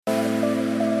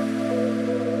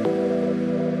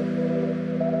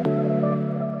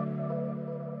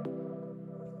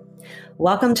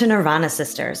Welcome to Nirvana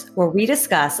Sisters, where we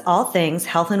discuss all things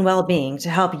health and well-being to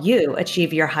help you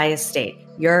achieve your highest state,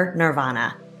 your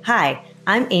nirvana. Hi,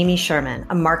 I'm Amy Sherman,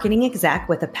 a marketing exec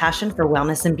with a passion for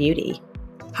wellness and beauty.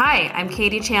 Hi, I'm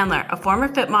Katie Chandler, a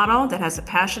former fit model that has a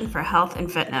passion for health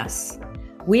and fitness.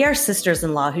 We are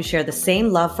sisters-in-law who share the same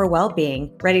love for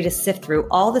well-being, ready to sift through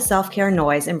all the self-care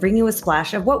noise and bring you a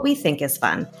splash of what we think is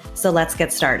fun. So let's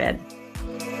get started.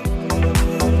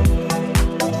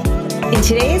 In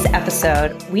today's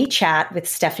episode, we chat with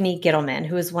Stephanie Gittleman,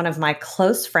 who is one of my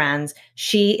close friends.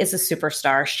 She is a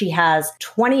superstar. She has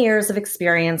 20 years of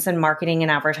experience in marketing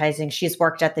and advertising. She's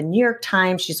worked at the New York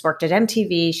Times. She's worked at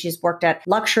MTV. She's worked at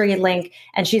Luxury Link.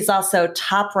 And she's also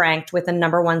top ranked with the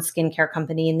number one skincare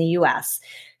company in the US.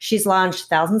 She's launched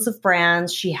thousands of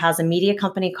brands. She has a media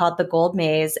company called The Gold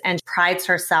Maze and prides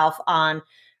herself on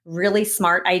really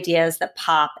smart ideas that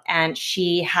pop, and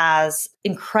she has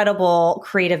incredible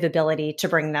creative ability to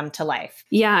bring them to life.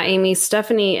 Yeah, Amy,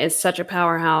 Stephanie is such a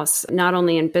powerhouse, not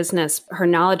only in business, her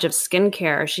knowledge of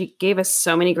skincare. She gave us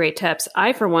so many great tips.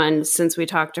 I, for one, since we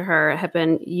talked to her, have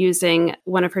been using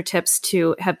one of her tips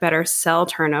to have better cell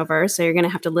turnover. So you're going to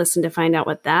have to listen to find out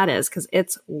what that is because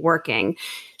it's working.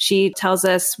 She tells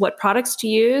us what products to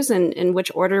use and in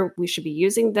which order we should be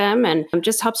using them, and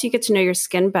just helps you get to know your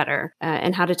skin better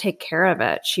and how to take care of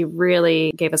it. She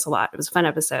really gave us a lot. It was a fun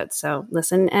episode. So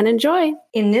listen and enjoy.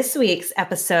 In this week's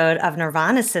episode of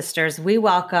Nirvana Sisters, we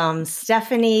welcome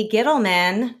Stephanie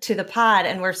Gittleman to the pod,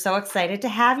 and we're so excited to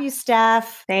have you,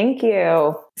 Steph. Thank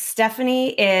you. Stephanie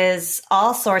is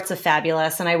all sorts of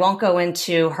fabulous, and I won't go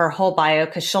into her whole bio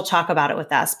because she'll talk about it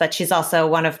with us, but she's also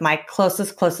one of my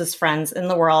closest friends in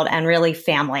the world and really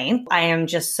family. I am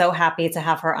just so happy to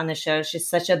have her on the show. She's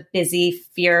such a busy,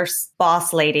 fierce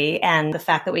boss lady, and the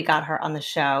fact that we got her on the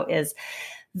show is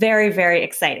very, very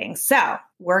exciting. So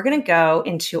we're going to go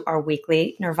into our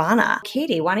weekly Nirvana.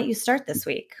 Katie, why don't you start this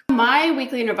week? My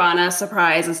weekly Nirvana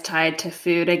surprise is tied to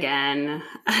food again.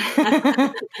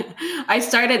 I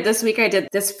started this week, I did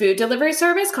this food delivery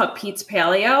service called Pete's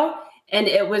Paleo, and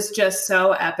it was just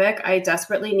so epic. I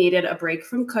desperately needed a break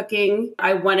from cooking.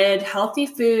 I wanted healthy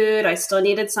food. I still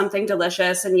needed something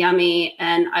delicious and yummy,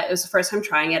 and it was the first time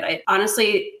trying it. I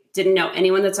honestly didn't know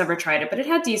anyone that's ever tried it, but it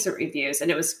had decent reviews and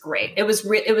it was great. It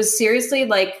was seriously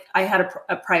like I had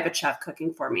a private chef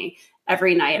cooking for me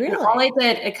every night. Really? And all I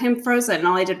did, it came frozen, and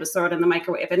all I did was throw it in the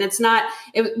microwave. And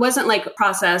it wasn't like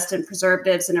processed and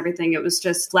preservatives and everything. It was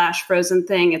just flash frozen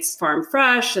thing. It's farm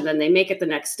fresh, and then they make it the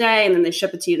next day, and then they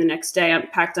ship it to you the next day,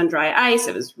 packed on dry ice.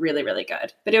 It was really, really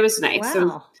good, but it was nice.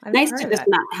 Wow. So nice to just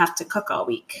not have to cook all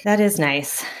week. That is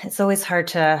nice. It's always hard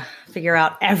to figure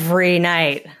out every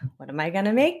night, what am I going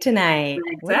to make tonight?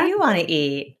 Exactly. What do you want to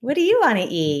eat? What do you want to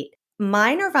eat?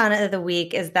 My Nirvana of the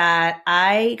week is that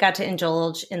I got to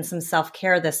indulge in some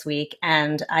self-care this week,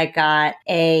 and I got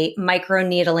a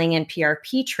microneedling and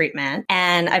PRP treatment.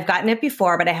 And I've gotten it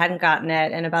before, but I hadn't gotten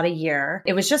it in about a year.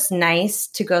 It was just nice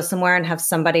to go somewhere and have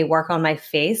somebody work on my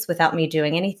face without me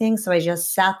doing anything. So I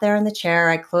just sat there in the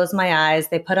chair. I closed my eyes.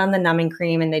 They put on the numbing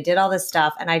cream and they did all this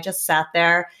stuff. And I just sat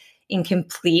there in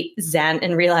complete zen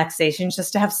and relaxation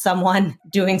just to have someone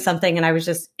doing something. And I was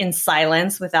just in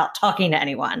silence without talking to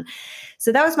anyone.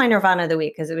 So that was my Nirvana of the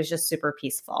week because it was just super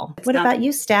peaceful. What about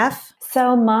you, Steph?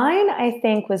 So mine, I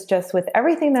think, was just with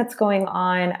everything that's going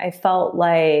on, I felt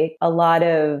like a lot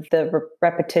of the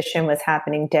repetition was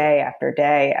happening day after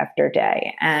day after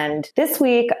day. And this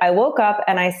week I woke up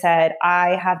and I said,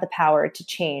 I have the power to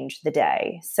change the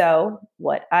day. So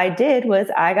what I did was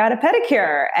I got a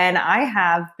pedicure, and I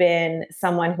have been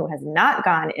someone who has not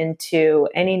gone into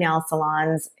any nail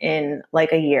salons in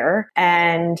like a year.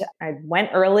 And I went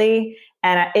early.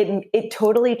 And it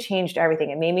totally changed everything.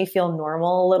 It made me feel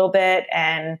normal a little bit.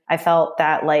 And I felt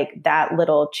that like that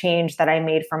little change that I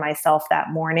made for myself that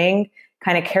morning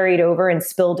kind of carried over and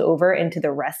spilled over into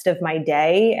the rest of my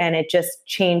day. And it just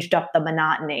changed up the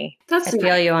monotony. I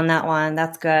feel you on that one.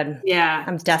 That's good. Yeah.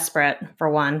 I'm desperate for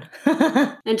one.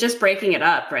 And just breaking it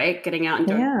up, right? Getting out and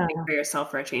doing something for yourself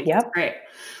for a change. Yep. That's great.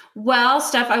 Well,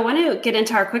 Steph, I want to get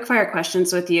into our quickfire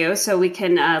questions with you so we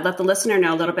can let the listener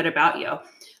know a little bit about you.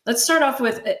 Let's start off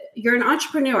with, you're an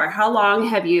entrepreneur. How long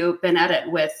have you been at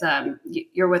it with,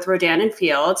 you're with Rodan and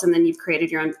Fields, and then you've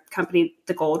created your own company,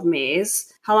 The Gold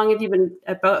Maze. How long have you been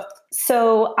at both?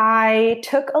 So I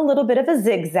took a little bit of a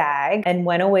zigzag and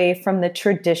went away from the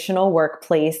traditional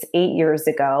workplace 8 years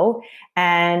ago.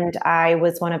 And I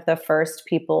was one of the first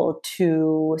people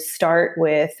to start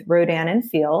with Rodan and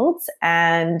Fields.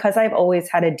 And because I've always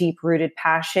had a deep rooted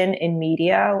passion in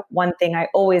media, one thing I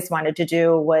always wanted to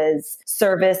do was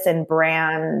service and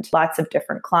brand lots of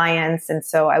different clients. And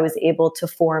so I was able to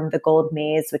form the Gold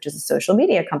Maze, which is a social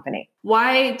media company.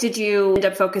 Why did you end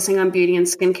up focusing on beauty and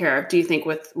skincare, do you think,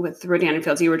 with Rodan and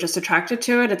Fields? You were just attracted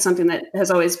to it? It's something that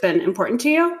has always been important to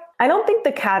you? I don't think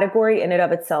the category in and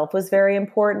of itself was very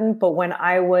important, but when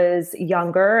I was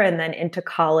younger and then into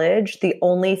college, the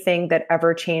only thing that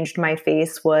ever changed my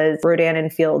face was Rodan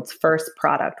and Fields' first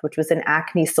product, which was an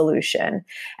acne solution.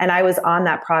 And I was on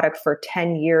that product for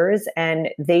 10 years and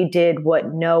they did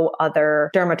what no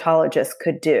other dermatologist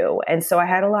could do. And so I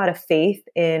had a lot of faith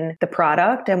in the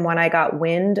product. And when I got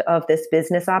wind of this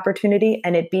business opportunity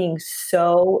and it being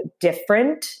so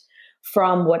different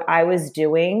from what I was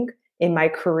doing in my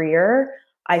career,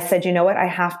 I said, you know what? I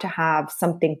have to have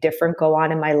something different go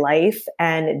on in my life.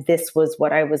 And this was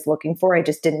what I was looking for. I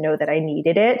just didn't know that I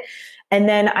needed it. And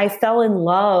then I fell in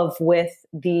love with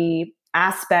the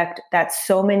aspect that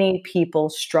so many people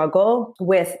struggle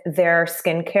with their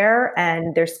skincare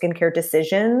and their skincare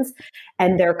decisions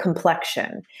and their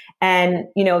complexion. And,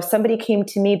 you know, if somebody came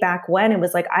to me back when and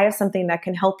was like, I have something that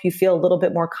can help you feel a little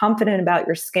bit more confident about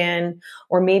your skin,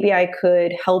 or maybe I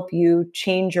could help you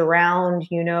change around,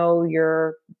 you know,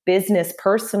 your business,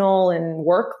 personal and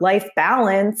work life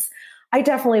balance, I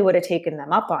definitely would have taken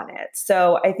them up on it.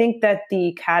 So I think that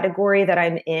the category that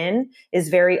I'm in is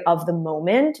very of the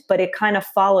moment, but it kind of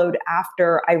followed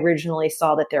after I originally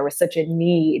saw that there was such a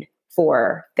need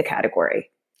for the category.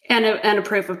 And a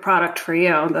proof of product for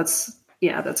you. That's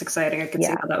exciting. I could see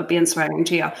how that would be inspiring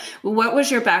to you. What was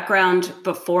your background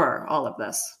before all of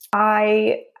this?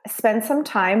 I spent some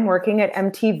time working at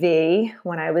MTV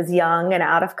when I was young and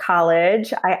out of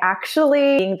college. I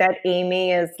actually, being that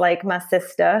Amy is like my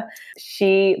sister,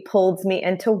 she pulled me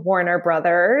into Warner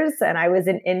Brothers and I was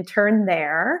an intern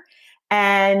there.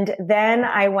 And then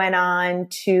I went on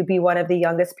to be one of the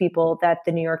youngest people that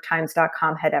the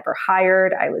NewYorkTimes.com had ever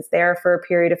hired. I was there for a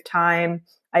period of time.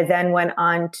 I then went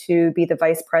on to be the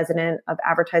vice president of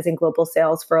advertising global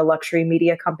sales for a luxury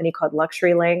media company called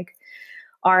LuxuryLink.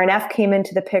 RNF came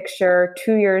into the picture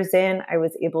 2 years in. I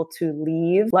was able to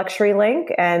leave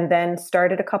LuxuryLink and then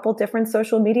started a couple different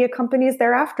social media companies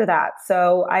thereafter that.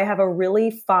 So I have a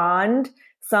really fond,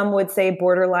 some would say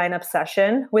borderline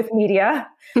obsession with media.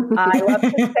 I love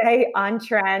to stay on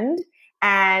trend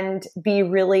and be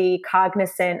really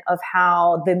cognizant of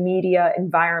how the media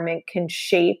environment can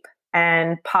shape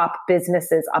and pop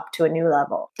businesses up to a new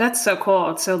level. That's so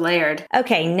cool. It's so layered.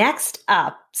 Okay, next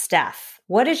up, Steph.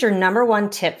 What is your number one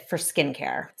tip for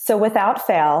skincare? So without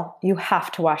fail, you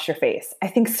have to wash your face. I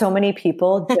think so many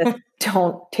people just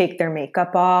don't take their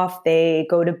makeup off. They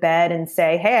go to bed and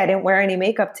say, hey, I didn't wear any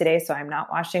makeup today, so I'm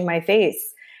not washing my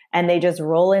face. And they just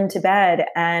roll into bed.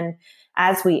 And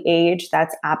as we age,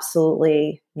 that's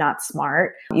absolutely not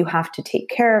smart. You have to take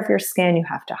care of your skin. You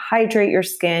have to hydrate your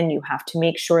skin. You have to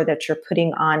make sure that you're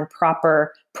putting on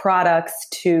proper products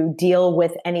to deal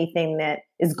with anything that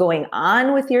is going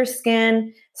on with your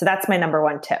skin. So that's my number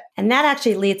one tip. And that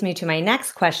actually leads me to my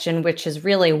next question, which is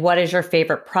really, what is your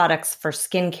favorite products for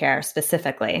skincare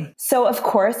specifically? So of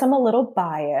course, I'm a little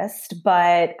biased,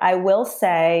 but I will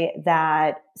say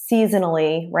that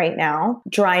seasonally right now,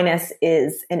 dryness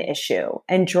is an issue.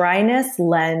 And dryness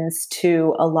lends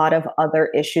to a lot of other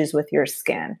issues with your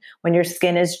skin. When your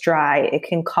skin is dry, it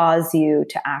can cause you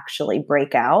to actually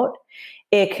break out.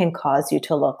 It can cause you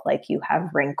to look like you have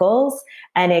wrinkles,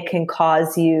 and it can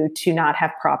cause you to not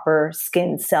have proper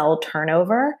skin cell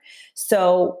turnover.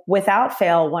 So without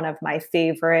fail, one of my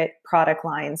favorite product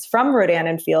lines from Rodan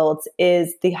and Fields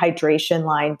is the hydration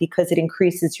line, because it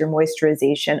increases your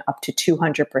moisturization up to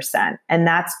 200%. And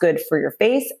that's good for your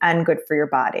face and good for your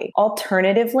body.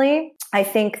 Alternatively, I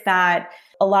think that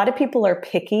a lot of people are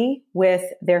picky with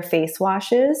their face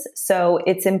washes. So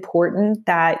it's important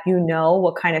that you know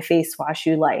what kind of face wash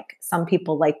you like. Some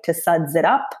people like to suds it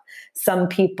up. Some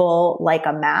people like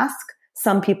a mask.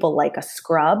 Some people like a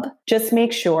scrub. Just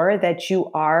make sure that you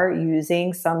are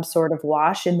using some sort of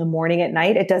wash in the morning, at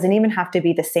night. It doesn't even have to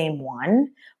be the same one,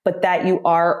 but that you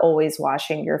are always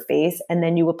washing your face. And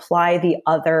then you apply the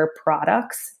other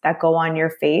products that go on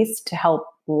your face to help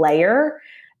layer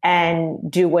and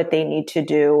do what they need to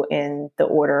do in the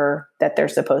order that they're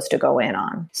supposed to go in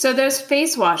on. So those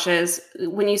face washes,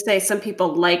 when you say some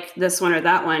people like this one or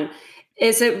that one,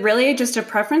 is it really just a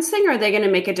preference thing, or are they going to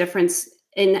make a difference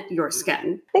in your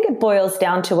skin? I think it boils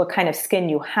down to what kind of skin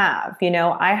you have.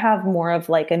 I have more of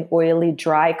like an oily,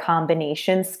 dry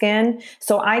combination skin.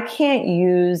 So I can't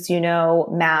use,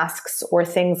 masks or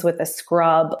things with a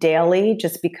scrub daily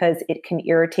just because it can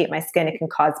irritate my skin. It can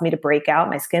cause me to break out.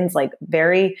 My skin's like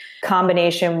very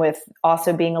combination with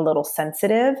also being a little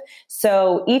sensitive.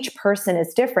 So each person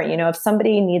is different. If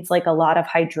somebody needs like a lot of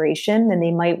hydration, then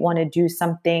they might want to do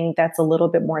something that's a little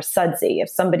bit more sudsy. If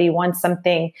somebody wants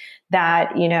something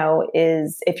that,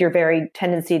 is, if you're very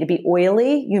tendency to be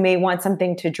oily, you may want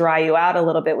something to dry you out a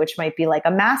little bit, which might be like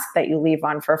a mask that you leave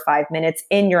on for 5 minutes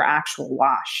in your actual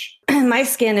wash. My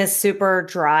skin is super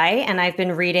dry, and I've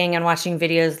been reading and watching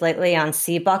videos lately on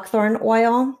sea buckthorn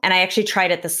oil. And I actually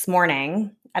tried it this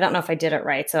morning. I don't know if I did it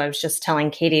right. So I was just telling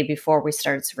Katie before we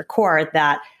started to record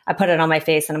that I put it on my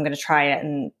face and I'm going to try it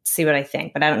and see what I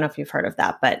think. But I don't know if you've heard of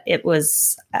that, but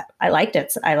I liked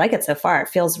it. I like it so far. It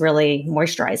feels really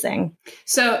moisturizing.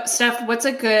 So Steph, what's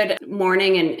a good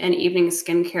morning and evening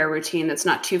skincare routine that's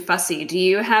not too fussy? Do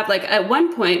you have at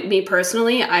one point, me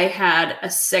personally, I had a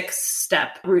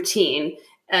 6-step routine.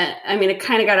 It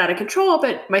kind of got out of control,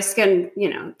 but my skin,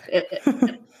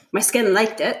 my skin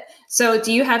liked it. So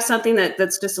do you have something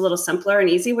that's just a little simpler and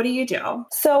easy? What do you do?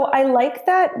 So I like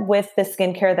that with the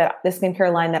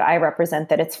skincare line that I represent,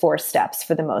 that it's 4 steps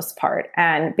for the most part.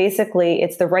 And basically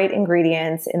it's the right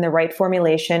ingredients in the right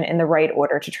formulation in the right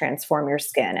order to transform your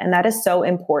skin. And that is so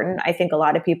important. I think a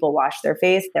lot of people wash their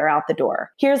face, they're out the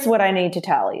door. Here's what I need to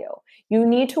tell you. You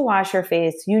need to wash your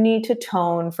face. You need to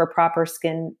tone for proper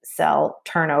skin cell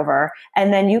turnover.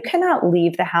 And then you cannot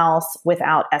leave the house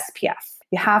without SPF.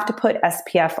 You have to put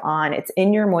SPF on. It's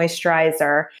in your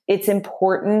moisturizer. It's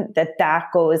important that that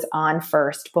goes on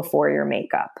first before your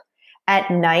makeup.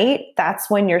 At night, that's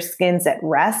when your skin's at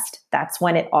rest. That's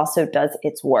when it also does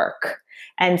its work.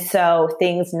 And so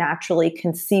things naturally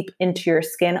can seep into your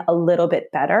skin a little bit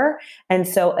better. And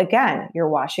so again, you're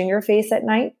washing your face at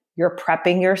night. You're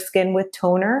prepping your skin with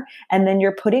toner, and then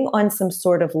you're putting on some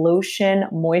sort of lotion,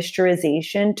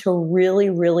 moisturization to really,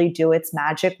 really do its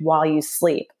magic while you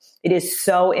sleep. It is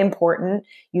so important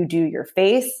you do your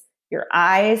face, your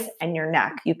eyes, and your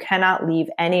neck. You cannot leave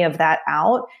any of that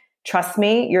out. Trust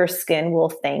me, your skin will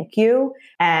thank you.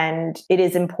 And it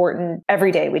is important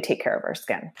every day we take care of our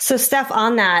skin. So Steph,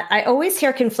 on that, I always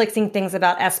hear conflicting things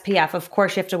about SPF. Of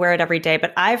course, you have to wear it every day,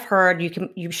 but I've heard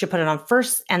you should put it on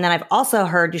first. And then I've also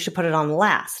heard you should put it on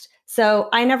last. So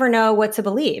I never know what to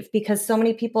believe because so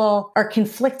many people are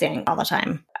conflicting all the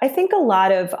time. I think a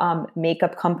lot of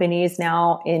makeup companies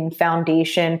now in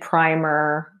foundation,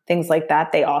 primer, things like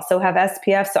that, they also have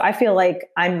SPF. So I feel like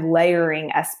I'm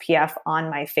layering SPF on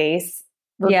my face,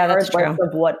 regardless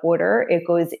of what order it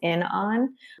goes in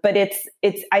on. But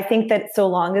I think that so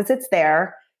long as it's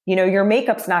there, your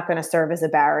makeup's not going to serve as a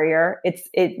barrier.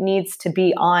 It needs to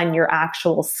be on your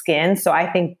actual skin. So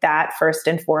I think that first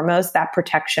and foremost, that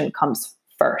protection comes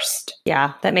first.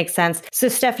 Yeah, that makes sense. So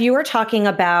Steph, you were talking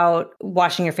about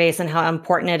washing your face and how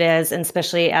important it is, and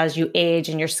especially as you age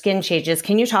and your skin changes.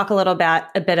 Can you talk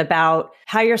a bit about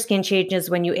how your skin changes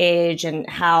when you age and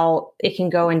how it can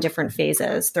go in different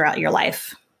phases throughout your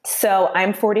life? So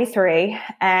I'm 43,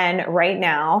 and right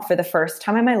now, for the first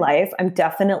time in my life, I'm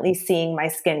definitely seeing my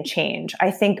skin change.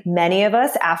 I think many of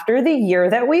us, after the year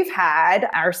that we've had,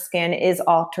 our skin is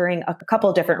altering a couple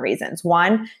of different reasons.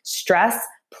 One, stress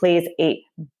plays a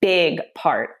big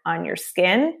part on your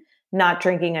skin. Not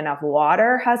drinking enough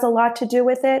water has a lot to do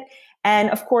with it.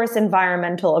 And of course,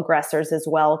 environmental aggressors as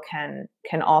well can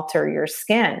alter your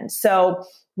skin. So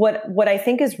what I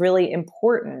think is really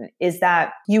important is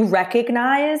that you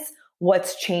recognize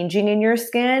what's changing in your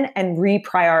skin and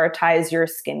reprioritize your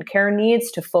skincare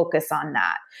needs to focus on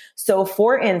that. So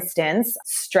for instance,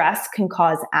 stress can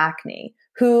cause acne.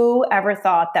 Who ever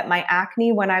thought that my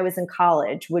acne when I was in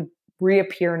college would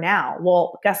reappear now?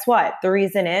 Well, guess what? The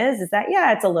reason is that,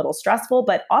 yeah, it's a little stressful,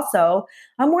 but also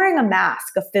I'm wearing a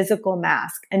mask, a physical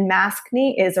mask, and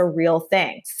maskne is a real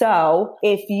thing. So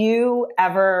if you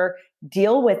ever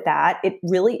deal with that, it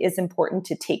really is important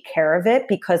to take care of it,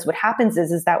 because what happens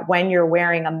is that when you're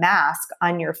wearing a mask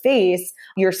on your face,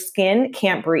 your skin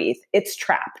can't breathe. It's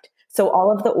trapped. So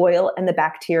all of the oil and the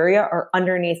bacteria are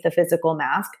underneath the physical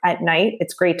mask. At night,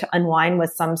 it's great to unwind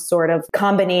with some sort of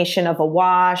combination of a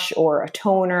wash or a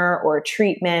toner or a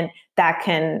treatment that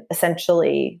can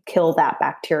essentially kill that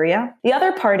bacteria. The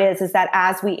other part is that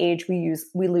as we age,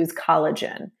 we lose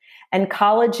collagen. And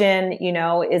collagen,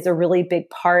 is a really big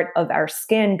part of our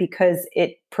skin because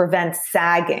it prevents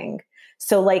sagging.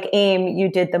 So like AIM,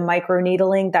 you did the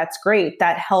microneedling. That's great.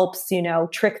 That helps,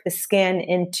 trick the skin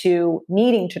into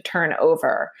needing to turn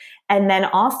over. And then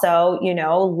also,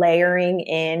 layering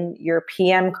in your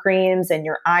PM creams and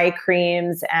your eye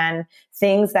creams and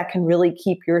things that can really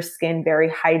keep your skin very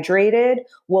hydrated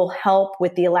will help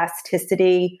with the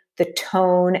elasticity, the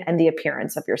tone, and the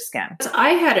appearance of your skin. I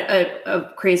had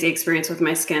a crazy experience with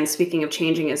my skin, speaking of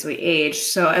changing as we age.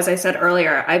 So as I said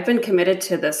earlier, I've been committed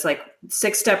to this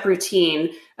 6-step routine,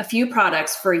 a few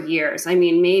products for years. I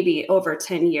mean, maybe over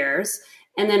 10 years.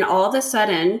 And then all of a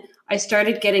sudden, I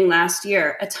started getting last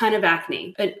year a ton of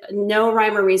acne. No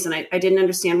rhyme or reason. I didn't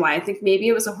understand why. I think maybe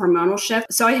it was a hormonal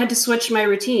shift. So I had to switch my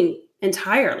routine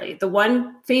entirely. The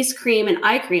one face cream and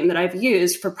eye cream that I've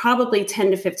used for probably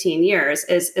 10 to 15 years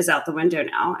is out the window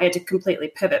now. I had to completely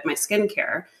pivot my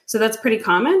skincare. So that's pretty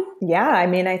common. Yeah. I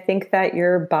mean, I think that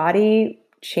your body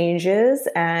changes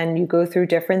and you go through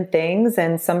different things.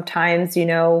 And sometimes,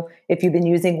 if you've been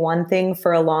using one thing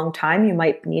for a long time, you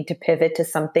might need to pivot to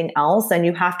something else. And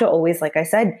you have to always, like I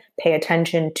said, pay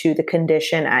attention to the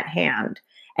condition at hand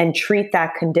and treat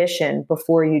that condition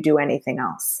before you do anything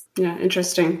else. Yeah,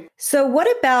 interesting. So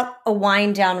what about a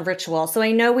wind down ritual? So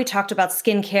I know we talked about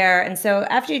skincare. And so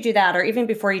after you do that, or even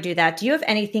before you do that, do you have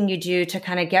anything you do to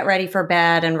kind of get ready for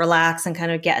bed and relax and kind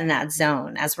of get in that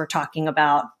zone as we're talking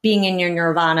about being in your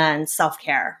nirvana and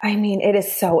self-care? I mean, it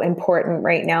is so important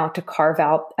right now to carve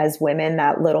out as women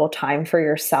that little time for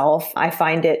yourself. I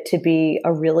find it to be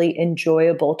a really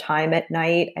enjoyable time at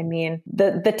night. I mean,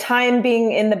 the time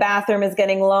being in the bathroom is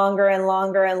getting longer and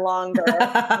longer and longer.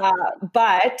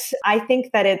 But I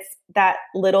think that it's that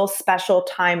little special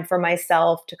time for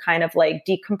myself to kind of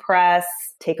decompress,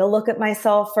 take a look at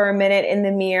myself for a minute in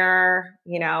the mirror.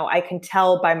 I can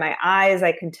tell by my eyes,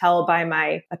 I can tell by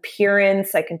my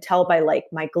appearance, I can tell by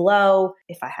my glow,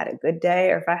 if I had a good day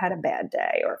or if I had a bad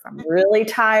day, or if I'm really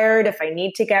tired, if I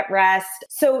need to get rest.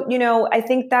 So, I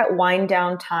think that wind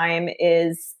down time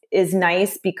is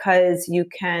nice because you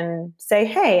can say,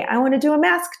 hey, I want to do a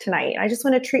mask tonight. I just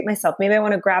want to treat myself. Maybe I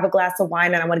want to grab a glass of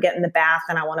wine and I want to get in the bath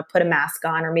and I want to put a mask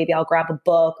on, or maybe I'll grab a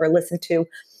book or listen to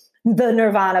the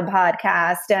Nirvana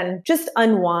podcast and just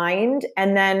unwind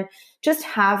and then just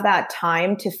have that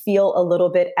time to feel a little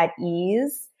bit at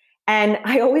ease. And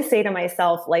I always say to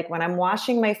myself, when I'm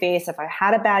washing my face, if I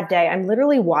had a bad day, I'm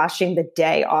literally washing the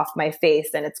day off my face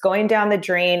and it's going down the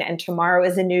drain and tomorrow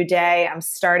is a new day. I'm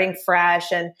starting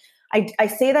fresh. And I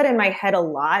say that in my head a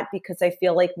lot because I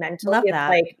feel mentally,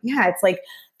 it's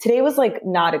today was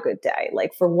not a good day,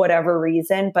 for whatever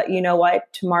reason, but you know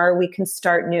what? Tomorrow we can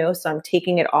start new. So I'm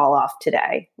taking it all off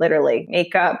today, literally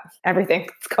makeup, everything.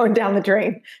 It's going down the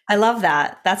drain. I love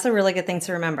that. That's a really good thing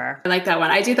to remember. I like that one.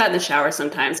 I do that in the shower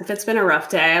sometimes. If it's been a rough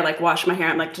day, I wash my hair.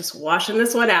 I'm just washing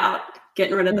this one out,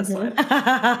 getting rid of this one.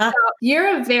 So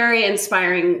you're a very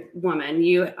inspiring woman.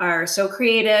 You are so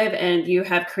creative and you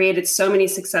have created so many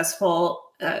successful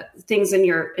things in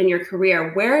your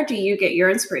career. Where do you get your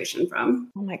inspiration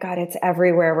from? Oh my God, it's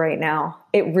everywhere right now.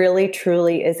 It really,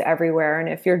 truly is everywhere. And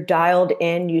if you're dialed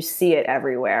in, you see it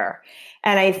everywhere.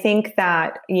 And I think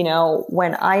that,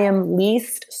 when I am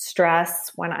least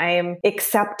stressed, when I am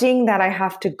accepting that I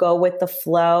have to go with the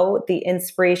flow, the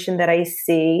inspiration that I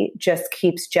see just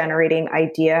keeps generating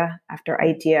idea after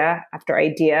idea after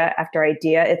idea after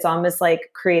idea. It's almost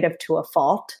like creative to a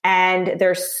fault. And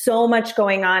there's so much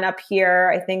going on up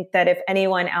here. I think that if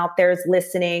anyone out there is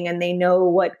listening and they know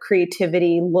what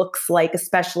creativity looks like,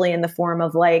 especially in the form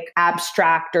of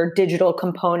abstract or digital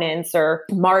components or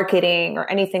marketing or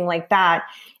anything like that,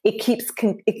 it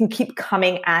can keep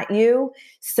coming at you.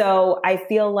 So I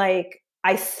feel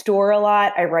I store a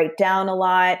lot, I write down a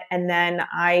lot, and then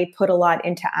I put a lot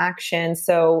into action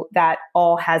so that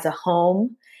all has a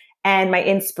home. And my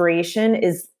inspiration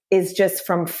is just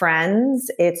from friends.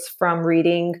 It's from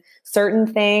reading certain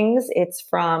things. It's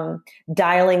from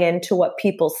dialing into what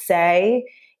people say.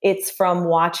 It's from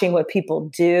watching what people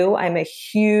do. I'm a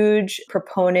huge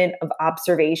proponent of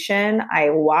observation. I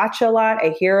watch a lot, I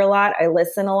hear a lot, I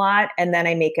listen a lot, and then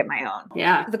I make it my own.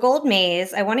 Yeah. The Gold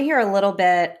Maze, I want to hear a little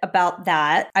bit about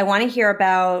that. I want to hear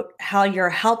about how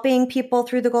you're helping people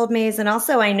through the Gold Maze. And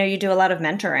also, I know you do a lot of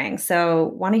mentoring.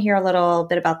 So want to hear a little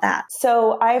bit about that.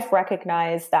 So I've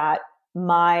recognized that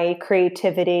my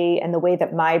creativity and the way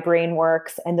that my brain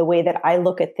works and the way that I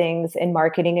look at things in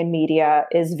marketing and media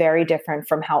is very different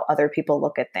from how other people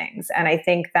look at things. And I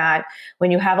think that when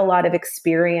you have a lot of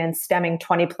experience stemming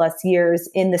 20 plus years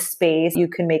in the space, you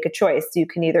can make a choice. You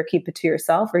can either keep it to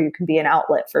yourself or you can be an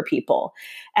outlet for people.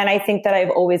 And I think that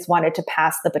I've always wanted to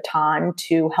pass the baton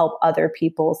to help other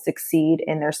people succeed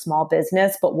in their small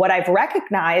business. But what I've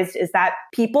recognized is that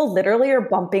people literally are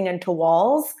bumping into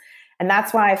walls. And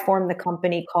that's why I formed the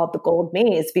company called The Gold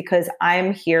Maze, because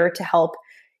I'm here to help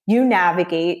you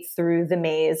navigate through the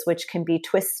maze, which can be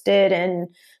twisted and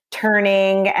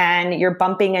turning, and you're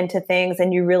bumping into things,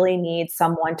 and you really need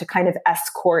someone to kind of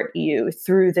escort you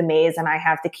through the maze. And I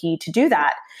have the key to do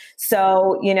that.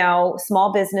 So,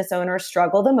 small business owners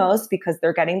struggle the most because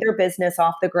they're getting their business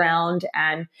off the ground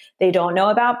and they don't know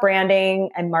about branding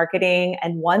and marketing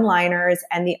and one-liners.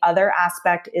 And the other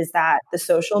aspect is that the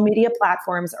social media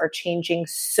platforms are changing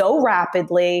so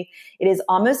rapidly. It is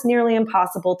almost nearly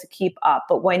impossible to keep up.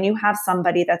 But when you have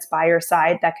somebody that's by your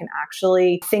side that can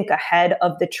actually think ahead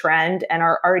of the trend and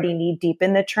are already knee deep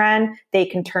in the trend, they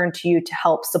can turn to you to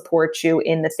help support you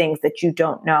in the things that you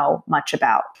don't know much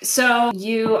about. So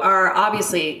you are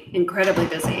obviously incredibly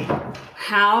busy.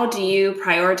 How do you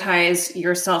prioritize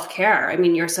your self-care? I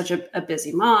mean, you're such a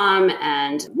busy mom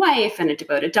and wife and a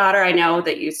devoted daughter. I know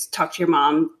that you talk to your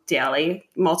mom daily,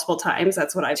 multiple times.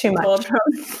 That's what I've been told from.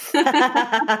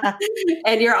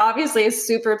 And you're obviously a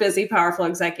super busy, powerful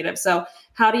executive. So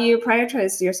how do you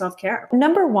prioritize your self-care?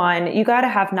 Number one, you got to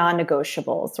have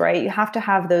non-negotiables, right? You have to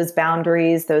have those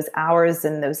boundaries, those hours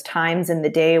and those times in the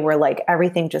day where like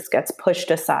everything just gets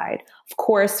pushed aside. Of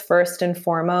course, first and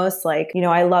foremost,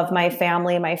 I love my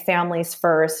family. My family's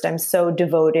first. I'm so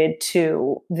devoted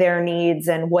to their needs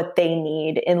and what they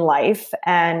need in life,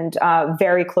 and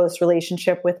very close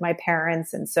relationship with my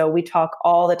parents. And so we talk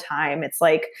all the time. It's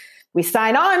like, we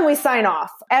sign on, we sign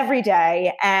off every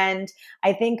day. And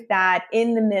I think that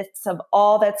in the midst of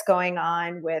all that's going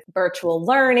on with virtual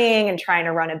learning and trying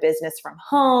to run a business from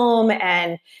home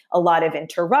and a lot of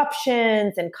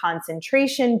interruptions and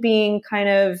concentration being kind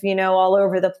of, all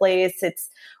over the place, it's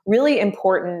really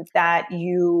important that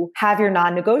you have your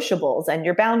non-negotiables and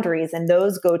your boundaries, and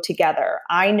those go together.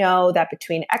 I know that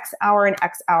between X hour and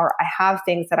X hour, I have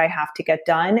things that I have to get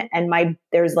done. And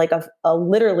there's like a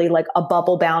literally like a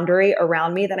bubble boundary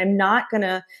around me that I'm not going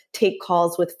to take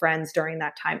calls with friends during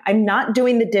that time. I'm not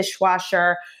doing the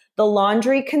dishwasher. The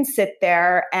laundry can sit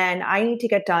there, and I need to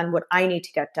get done what I need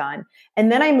to get done. And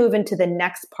then I move into the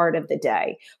next part of the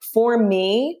day. For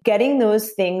me, getting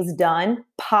those things done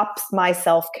pops my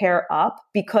self-care up,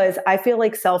 because I feel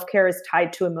like self-care is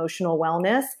tied to emotional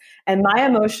wellness. And my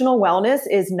emotional wellness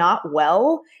is not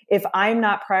well if I'm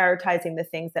not prioritizing the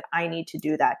things that I need to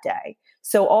do that day.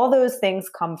 So all those things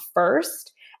come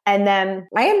first. And then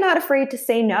I am not afraid to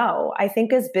say no. I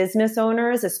think as business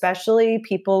owners, especially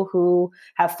people who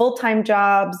have full-time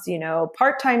jobs,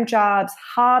 part-time jobs,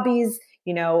 hobbies,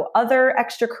 other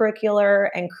extracurricular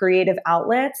and creative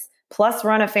outlets, plus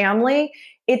run a family,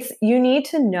 you need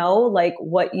to know like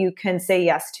what you can say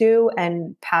yes to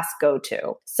and pass go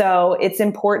to. So it's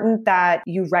important that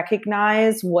you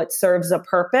recognize what serves a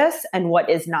purpose and what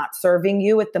is not serving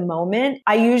you at the moment.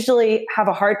 I usually have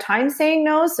a hard time saying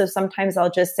no. So sometimes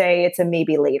I'll just say it's a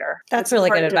maybe later. That's really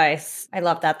good advice. I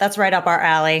love that. That's right up our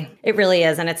alley. It really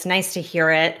is. And it's nice to hear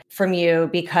it from you,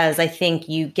 because I think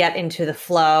you get into the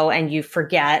flow and you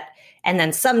forget. And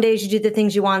then some days you do the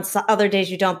things you want, other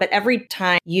days you don't. But every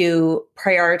time you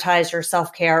prioritize your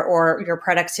self-care or your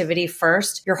productivity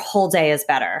first, your whole day is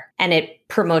better. And it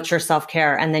promotes your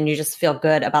self-care. And then you just feel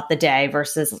good about the day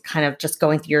versus kind of just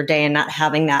going through your day and not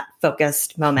having that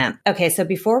focused moment. Okay, so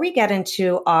before we get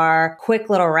into our quick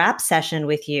little wrap session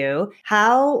with you,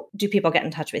 how do people get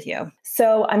in touch with you?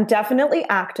 So I'm definitely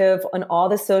active on all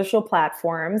the social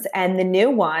platforms, and the new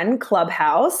one,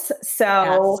 Clubhouse.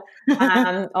 So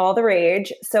yes. All the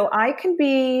rage. So I can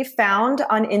be found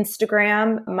on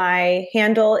Instagram. My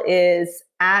handle is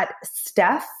at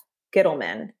Steph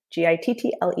Gittleman,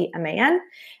 Gittleman.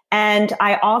 And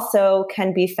I also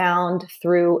can be found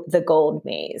through The Gold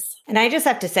Maze. And I just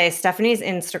have to say, Stephanie's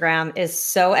Instagram is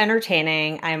so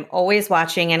entertaining. I'm always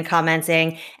watching and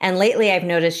commenting. And lately I've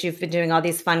noticed you've been doing all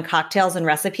these fun cocktails and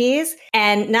recipes.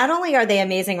 And not only are they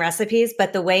amazing recipes,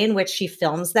 but the way in which she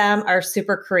films them are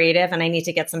super creative. And I need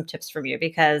to get some tips from you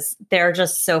because they're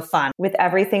just so fun. With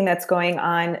everything that's going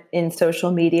on in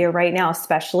social media right now,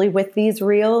 especially with these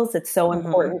reels, it's so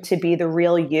important to be the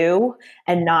real you. you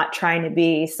and not trying to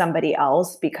be somebody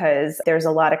else, because there's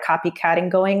a lot of copycatting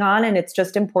going on, and it's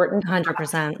just important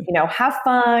 100%. Have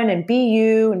fun and be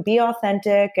you and be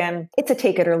authentic, and it's a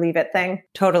take it or leave it thing.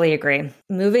 Totally agree.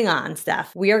 Moving on,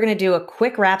 Steph. We are going to do a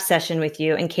quick wrap session with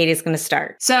you, and Katie's going to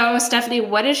start. So, Stephanie,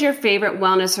 what is your favorite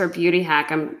wellness or beauty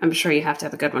hack? I'm sure you have to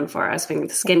have a good one for us, being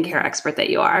the skincare expert that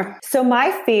you are. So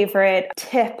my favorite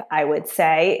tip, I would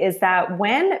say, is that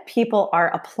when people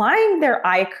are applying their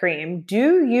eye cream,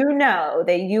 do you know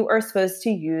that you are supposed to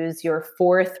use your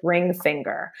fourth ring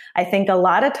finger? I think a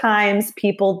lot of times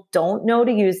people don't know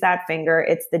to use that finger.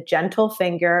 It's the gentle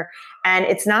finger, and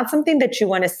it's not something that you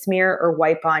want to smear or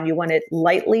wipe on. You want to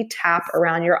lightly tap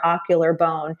around your ocular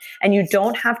bone, and you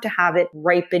don't have to have it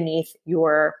right beneath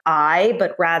your eye,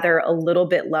 but rather a little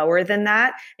bit lower than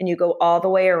that. And you go all the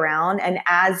way around, and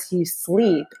as you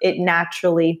sleep, it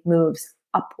naturally moves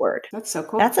upward. That's so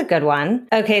cool. That's a good one.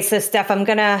 Okay, so Steph, I'm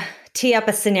going to tee up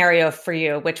a scenario for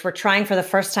you, which we're trying for the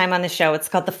first time on the show. It's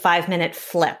called the 5-minute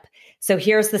flip. So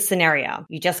here's the scenario.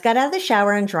 You just got out of the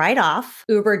shower and dried off.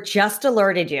 Uber just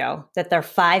alerted you that they're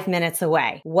 5 minutes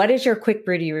away. What is your quick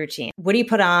beauty routine? What do you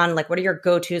put on? Like, what are your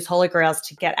go-tos, holy grails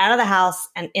to get out of the house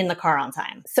and in the car on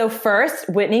time? So first,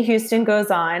 Whitney Houston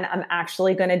goes on. I'm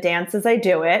actually going to dance as I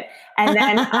do it. And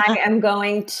then I am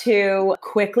going to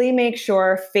quickly make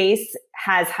sure face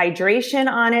has hydration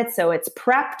on it, so it's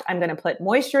prepped. I'm going to put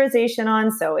moisturization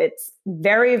on, so it's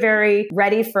very, very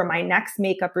ready for my next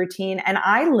makeup routine. And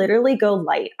I literally go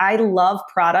light. I love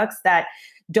products that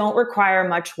don't require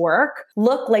much work,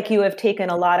 look like you have taken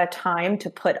a lot of time to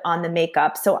put on the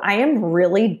makeup. So I am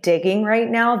really digging right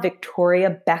now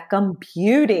Victoria Beckham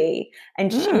Beauty.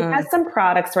 And she has some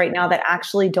products right now that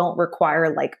actually don't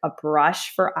require like a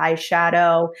brush for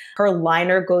eyeshadow. Her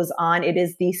liner goes on. It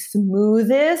is the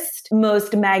smoothest,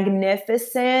 most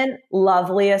magnificent,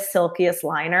 loveliest, silkiest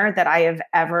liner that I have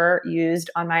ever used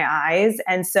on my eyes.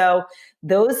 And so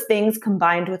those things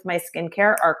combined with my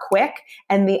skincare are quick.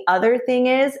 And the other thing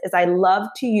is I love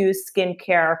to use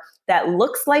skincare that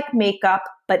looks like makeup,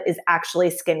 but is actually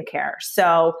skincare.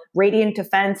 So Radiant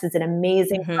Defense is an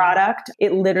amazing product.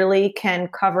 It literally can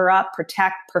cover up,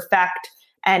 protect, perfect,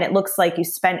 and it looks like you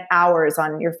spent hours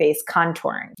on your face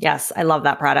contouring. Yes, I love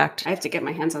that product. I have to get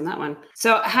my hands on that one.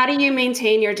 So how do you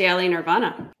maintain your daily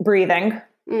nirvana? Breathing.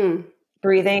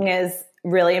 Breathing is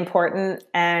really important.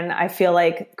 And I feel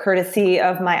like courtesy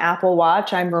of my Apple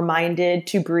Watch, I'm reminded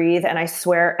to breathe. And I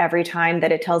swear every time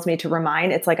that it tells me to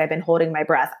remind, it's like I've been holding my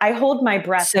breath. I hold my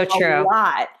breath a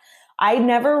lot. I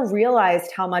never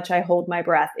realized how much I hold my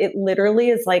breath. It literally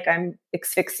is like I'm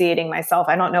asphyxiating myself.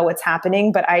 I don't know what's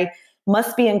happening, but I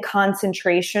must be in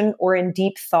concentration or in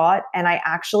deep thought, and I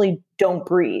actually don't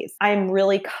breathe. I'm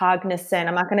really cognizant.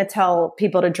 I'm not going to tell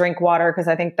people to drink water because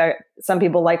I think that some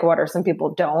people like water, some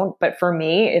people don't. But for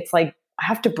me, it's like I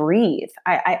have to breathe.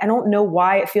 I don't know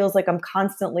why it feels like I'm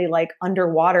constantly like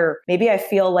underwater. Maybe I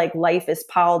feel like life is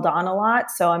piled on a lot.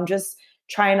 So I'm just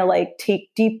trying to like take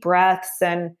deep breaths.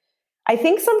 And I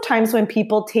think sometimes when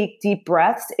people take deep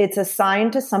breaths, it's a sign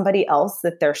to somebody else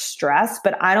that they're stressed,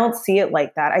 but I don't see it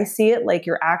like that. I see it like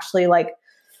you're actually like,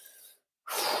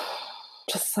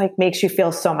 just like makes you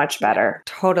feel so much better.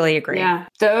 Totally agree. Yeah,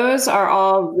 those are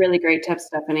all really great tips,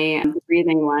 Stephanie. And the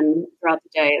breathing one throughout the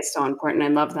day is so important. I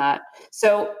love that.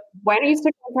 So why don't you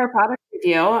stick with our product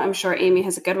review? I'm sure Amy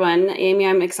has a good one. Amy,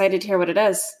 I'm excited to hear what it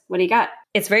is. What do you got?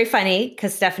 It's very funny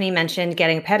because Stephanie mentioned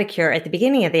getting a pedicure at the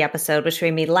beginning of the episode, which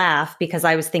made me laugh because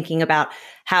I was thinking about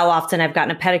how often I've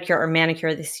gotten a pedicure or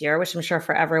manicure this year, which I'm sure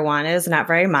for everyone is not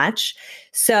very much.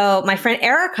 So my friend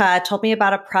Erica told me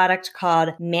about a product called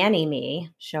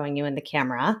Mani-Me, showing you in the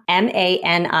camera,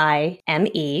 Manime,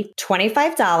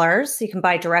 $25. You can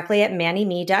buy directly at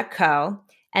manime.co.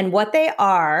 And what they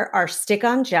are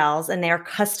stick-on gels, and they are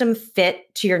custom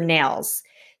fit to your nails.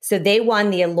 So they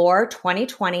won the Allure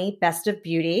 2020 Best of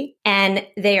Beauty, and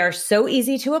they are so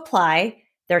easy to apply.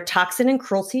 They're toxin and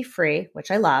cruelty free, which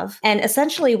I love. And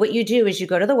essentially what you do is you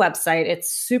go to the website.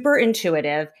 It's super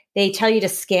intuitive. They tell you to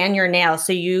scan your nails.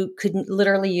 So you could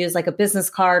literally use like a business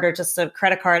card or just a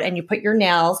credit card, and you put your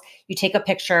nails, you take a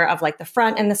picture of like the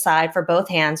front and the side for both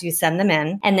hands, you send them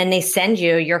in, and then they send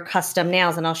you your custom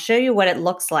nails. And I'll show you what it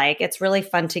looks like. It's really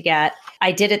fun to get.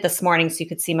 I did it this morning so you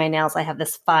could see my nails. I have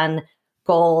this fun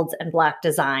gold and black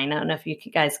design. I don't know if you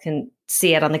guys can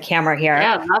see it on the camera here.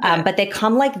 Yeah, but they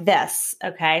come like this.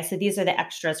 Okay. So these are the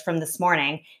extras from this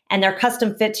morning, and they're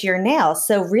custom fit to your nails.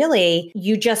 So really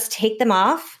you just take them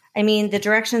off. I mean, the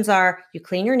directions are you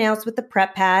clean your nails with the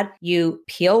prep pad, you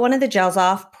peel one of the gels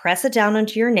off, press it down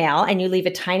onto your nail, and you leave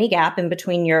a tiny gap in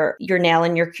between your nail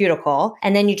and your cuticle.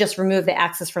 And then you just remove the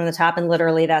excess from the top, and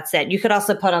literally that's it. You could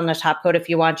also put on the top coat if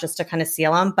you want, just to kind of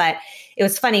seal them. But it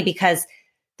was funny because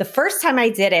the first time I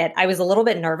did it, I was a little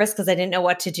bit nervous because I didn't know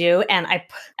what to do. And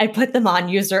I put them on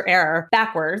user error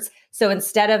backwards. So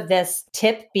instead of this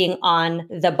tip being on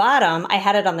the bottom, I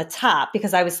had it on the top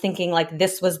because I was thinking like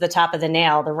this was the top of the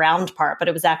nail, the round part, but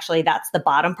it was actually that's the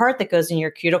bottom part that goes in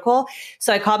your cuticle.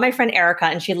 So I called my friend Erica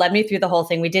and she led me through the whole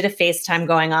thing. We did a FaceTime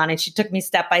going on and she took me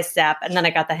step by step and then I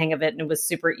got the hang of it and it was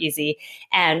super easy.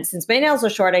 And since my nails are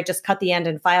short, I just cut the end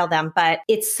and file them, but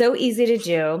it's so easy to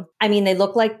do. I mean, they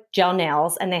look like gel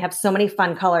nails and they have so many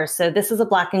fun colors. So this is a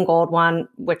black and gold one,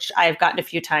 which I've gotten a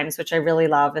few times, which I really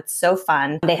love. It's so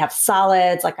fun. They have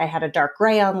solids. Like I had a dark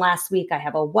gray on last week. I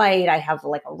have a white. I have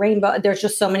like a rainbow. There's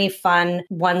just so many fun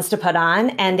ones to put on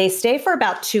and they stay for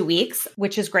about 2 weeks,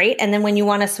 which is great. And then when you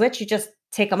want to switch, you just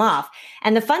take them off.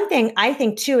 And the fun thing I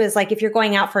think too is like if you're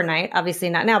going out for a night, obviously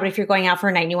not now, but if you're going out for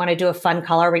a night and you want to do a fun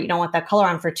color, but you don't want that color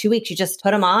on for 2 weeks, you just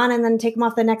put them on and then take them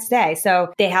off the next day.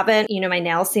 So they haven't, my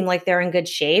nails seem like they're in good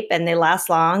shape and they last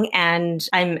long. And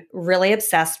I'm really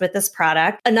obsessed with this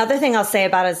product. Another thing I'll say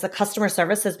about it is the customer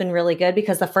service has been really good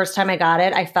because the first time I got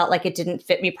it, I felt like it didn't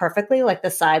fit me perfectly. Like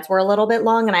the sides were a little bit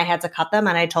long and I had to cut them.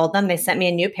 And I told them they sent me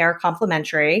a new pair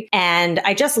complimentary. And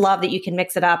I just love that you can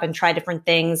mix it up and try different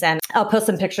things. And I'll post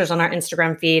some pictures on our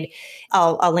Instagram feed.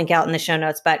 I'll link out in the show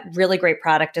notes, but really great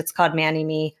product. It's called Mani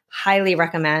Me. Highly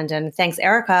recommend. And thanks,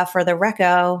 Erica, for the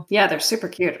reco. Yeah, they're super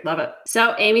cute. Love it.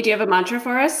 So, Amy, do you have a mantra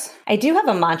for us? I do have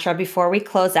a mantra before we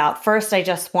close out. First, I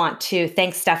just want to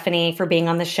thank Stephanie for being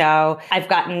on the show. I've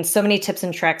gotten so many tips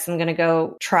and tricks I'm going to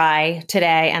go try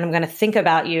today. And I'm going to think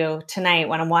about you tonight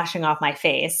when I'm washing off my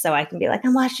face. So I can be like,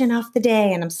 I'm washing off the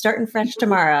day and I'm starting fresh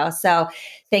tomorrow. So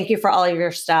thank you for all of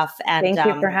your stuff. And thank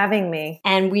you for having me.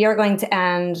 And we are going to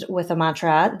end with a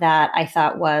mantra that I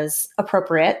thought was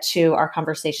appropriate to our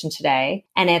conversation today.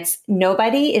 And it's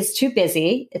nobody is too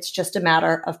busy. It's just a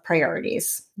matter of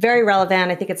priorities. Very relevant.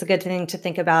 I think it's a good thing to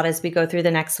think about as we go through the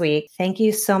next week. Thank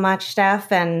you so much,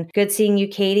 Steph, and good seeing you,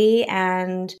 Katie.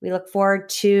 And we look forward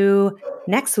to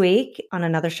next week on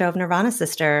another show of Nirvana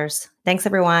Sisters. Thanks,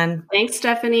 everyone. Thanks,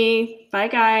 Stephanie. Bye,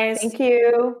 guys. Thank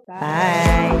you.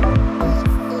 Bye.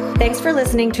 Thanks for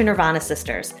listening to Nirvana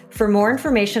Sisters. For more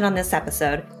information on this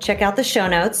episode, check out the show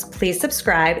notes, please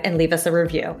subscribe, and leave us a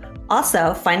review.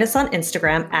 Also, find us on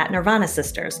Instagram at Nirvana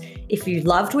Sisters. If you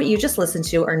loved what you just listened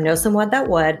to or know someone that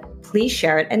would, please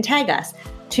share it and tag us.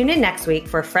 Tune in next week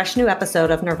for a fresh new episode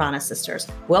of Nirvana Sisters.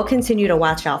 We'll continue to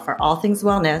watch out for all things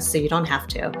wellness so you don't have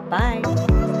to.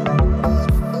 Bye.